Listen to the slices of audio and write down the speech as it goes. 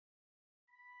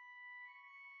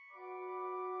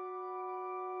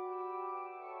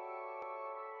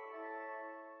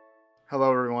Hello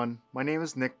everyone, my name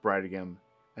is Nick Brightingham,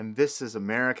 and this is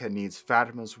America Needs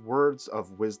Fatima's Words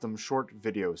of Wisdom short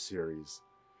video series.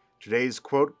 Today's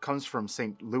quote comes from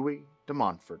St. Louis de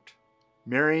Montfort.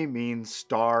 Mary means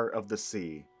star of the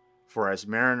sea, for as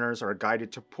mariners are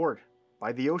guided to port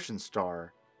by the ocean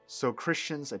star, so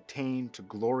Christians attain to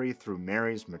glory through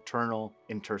Mary's maternal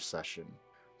intercession.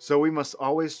 So we must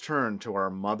always turn to our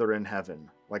Mother in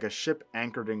heaven, like a ship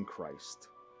anchored in Christ.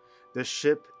 This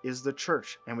ship is the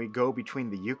Church, and we go between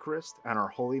the Eucharist and our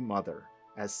Holy Mother,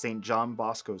 as St. John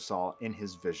Bosco saw in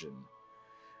his vision.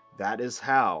 That is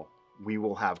how we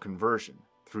will have conversion,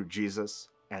 through Jesus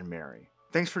and Mary.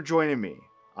 Thanks for joining me.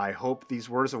 I hope these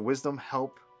words of wisdom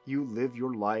help you live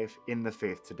your life in the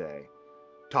faith today.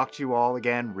 Talk to you all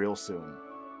again real soon.